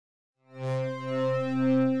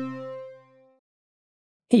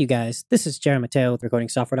Hey you guys, this is Jerry Mateo with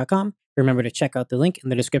recordingsoftware.com. Remember to check out the link in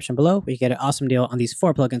the description below where you get an awesome deal on these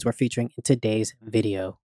 4 plugins we're featuring in today's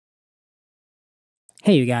video.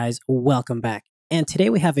 Hey you guys, welcome back. And today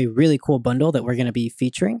we have a really cool bundle that we're going to be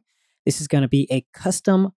featuring. This is going to be a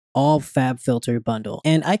custom all Fab Filter bundle.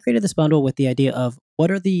 And I created this bundle with the idea of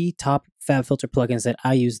what are the top Fab Filter plugins that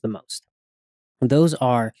I use the most. And those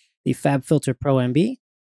are the Fab Filter Pro MB,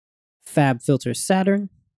 Fab Filter Saturn,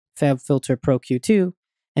 Fab Filter Pro Q2,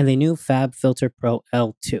 and the new Fab Filter Pro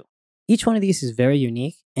L2. Each one of these is very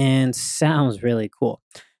unique and sounds really cool.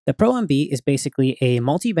 The Pro MB is basically a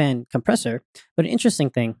multi-band compressor, but an interesting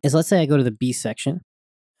thing is, let's say I go to the B section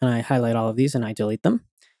and I highlight all of these and I delete them.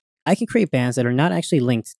 I can create bands that are not actually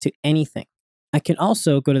linked to anything. I can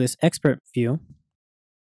also go to this expert view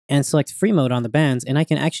and select free mode on the bands, and I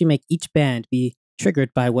can actually make each band be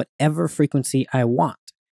triggered by whatever frequency I want.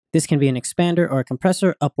 This can be an expander or a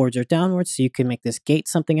compressor, upwards or downwards, so you can make this gate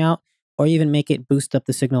something out, or even make it boost up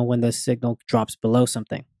the signal when the signal drops below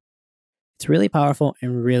something. It's really powerful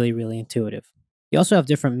and really, really intuitive. You also have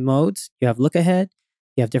different modes. You have look ahead,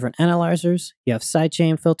 you have different analyzers, you have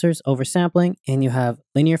sidechain filters, oversampling, and you have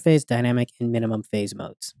linear phase, dynamic, and minimum phase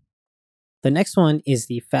modes. The next one is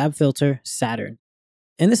the Fab Filter Saturn.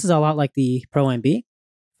 And this is a lot like the Pro MB. If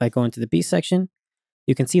I go into the B section,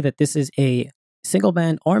 you can see that this is a single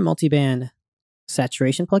band or multi-band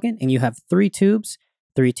saturation plugin, and you have 3 tubes,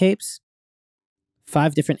 3 tapes,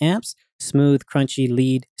 5 different amps, smooth, crunchy,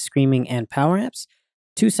 lead, screaming, and power amps,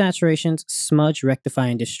 2 saturations, smudge, rectify,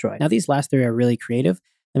 and destroy. Now these last 3 are really creative.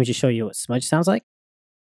 Let me just show you what smudge sounds like.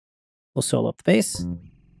 We'll solo up the bass.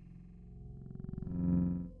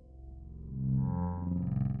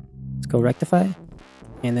 Let's go rectify,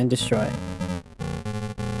 and then destroy.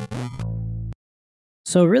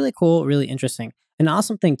 So really cool, really interesting. An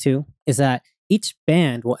awesome thing too is that each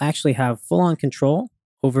band will actually have full-on control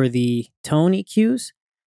over the tone EQs,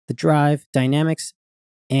 the drive, dynamics,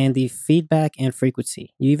 and the feedback and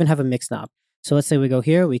frequency. You even have a mix knob. So let's say we go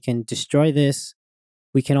here, we can destroy this.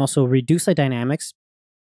 We can also reduce the dynamics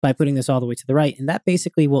by putting this all the way to the right. And that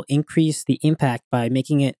basically will increase the impact by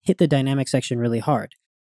making it hit the dynamic section really hard.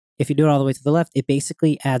 If you do it all the way to the left, it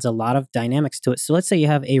basically adds a lot of dynamics to it. So let's say you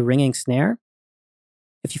have a ringing snare.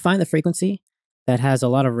 If you find the frequency that has a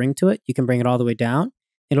lot of ring to it, you can bring it all the way down.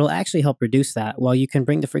 It'll actually help reduce that, while you can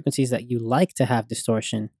bring the frequencies that you like to have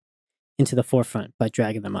distortion into the forefront by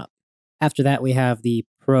dragging them up. After that, we have the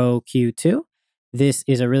Pro Q2. This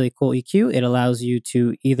is a really cool EQ. It allows you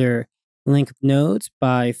to either link nodes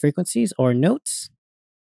by frequencies or notes.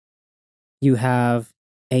 You have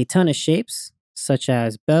a ton of shapes, such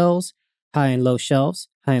as bells, high and low shelves,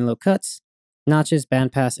 high and low cuts, notches,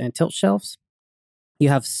 bandpass, and tilt shelves. You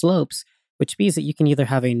have slopes, which means that you can either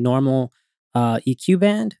have a normal EQ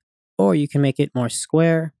band, or you can make it more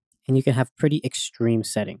square, and you can have pretty extreme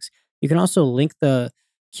settings. You can also link the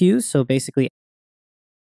cues, so basically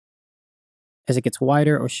as it gets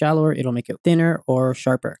wider or shallower, it'll make it thinner or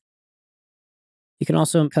sharper. You can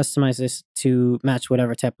also customize this to match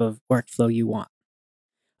whatever type of workflow you want.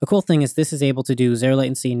 The cool thing is this is able to do 0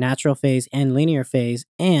 latency, natural phase, and linear phase,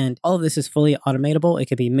 and all of this is fully automatable. It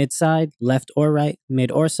could be mid-side, left or right, mid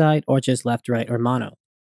or side, or just left, right, or mono.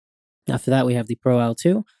 After that, we have the Pro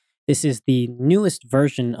L2. This is the newest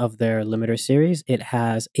version of their limiter series. It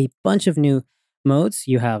has a bunch of new modes.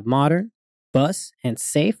 You have modern, bus, and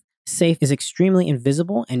safe. Safe is extremely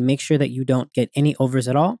invisible and make sure that you don't get any overs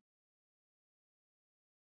at all.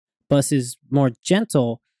 Bus is more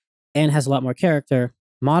gentle and has a lot more character.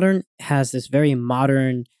 Modern has this very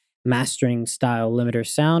modern mastering style limiter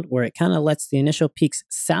sound where it kind of lets the initial peaks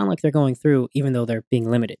sound like they're going through even though they're being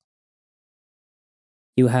limited.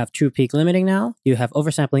 You have true peak limiting now. You have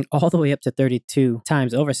oversampling all the way up to 32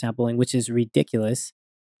 times oversampling, which is ridiculous.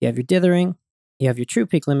 You have your dithering, you have your true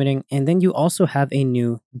peak limiting, and then you also have a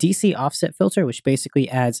new DC offset filter, which basically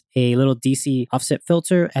adds a little DC offset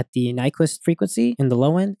filter at the Nyquist frequency in the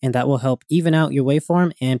low end, and that will help even out your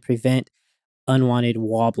waveform and prevent unwanted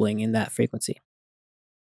wobbling in that frequency.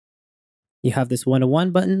 You have this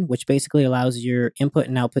 1-to-1 button, which basically allows your input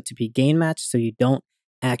and output to be gain matched so you don't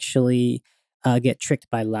actually get tricked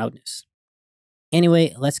by loudness.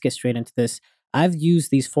 Anyway, let's get straight into this. I've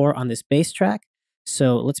used these 4 on this bass track,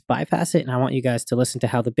 so let's bypass it, and I want you guys to listen to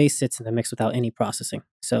how the bass sits in the mix without any processing.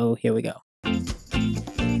 So here we go.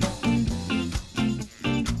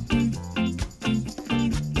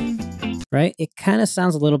 Right? It kind of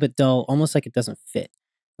sounds a little bit dull, almost like it doesn't fit.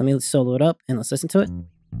 Let me solo it up and let's listen to it.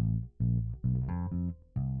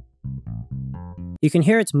 You can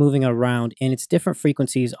hear it's moving around, and its different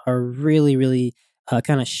frequencies are really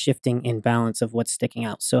kind of shifting in balance of what's sticking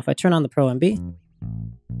out. So if I turn on the Pro MB,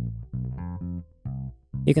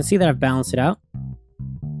 You can see that I've balanced it out.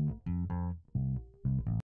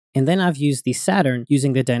 And then I've used the Saturn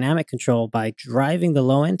using the dynamic control by driving the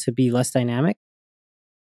low end to be less dynamic.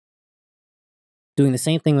 Doing the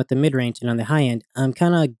same thing with the mid-range, and on the high end, I'm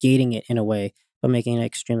kind of gating it in a way, but making it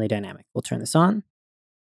extremely dynamic. We'll turn this on.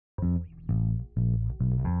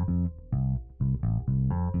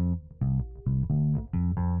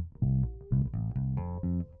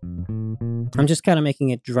 I'm just kind of making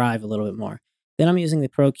it drive a little bit more. Then I'm using the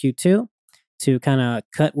Pro Q2 to kind of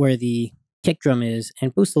cut where the kick drum is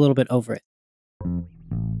and boost a little bit over it.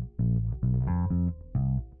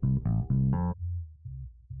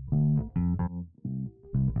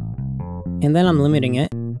 And then I'm limiting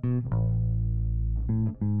it.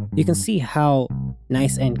 You can see how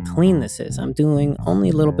nice and clean this is. I'm doing only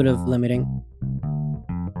a little bit of limiting,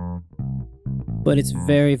 but it's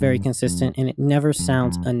very, very consistent and it never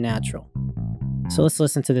sounds unnatural. So let's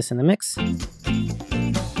listen to this in the mix.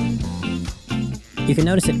 You can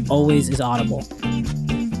notice it always is audible.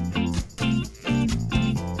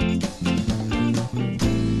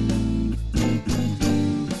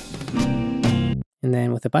 And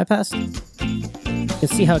then with the bypass, you can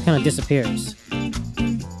see how it kind of disappears.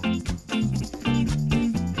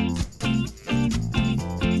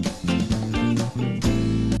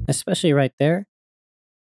 Especially right there.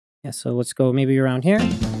 Yeah, so let's go maybe around here.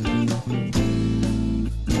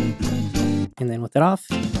 And then with it off,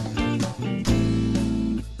 you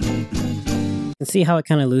can see how it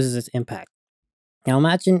kind of loses its impact. Now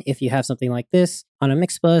imagine if you have something like this on a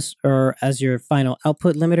mix bus or as your final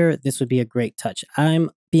output limiter, this would be a great touch.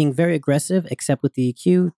 I'm being very aggressive except with the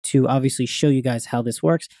EQ to obviously show you guys how this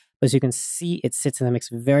works. But as you can see, it sits in the mix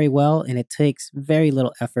very well and it takes very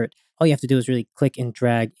little effort. All you have to do is really click and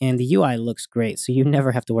drag and the UI looks great. So you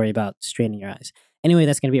never have to worry about straining your eyes. Anyway,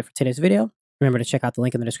 that's going to be it for today's video. Remember to check out the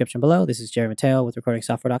link in the description below. This is Jerry Mateo with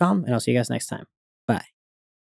recordingsoftware.com and I'll see you guys next time.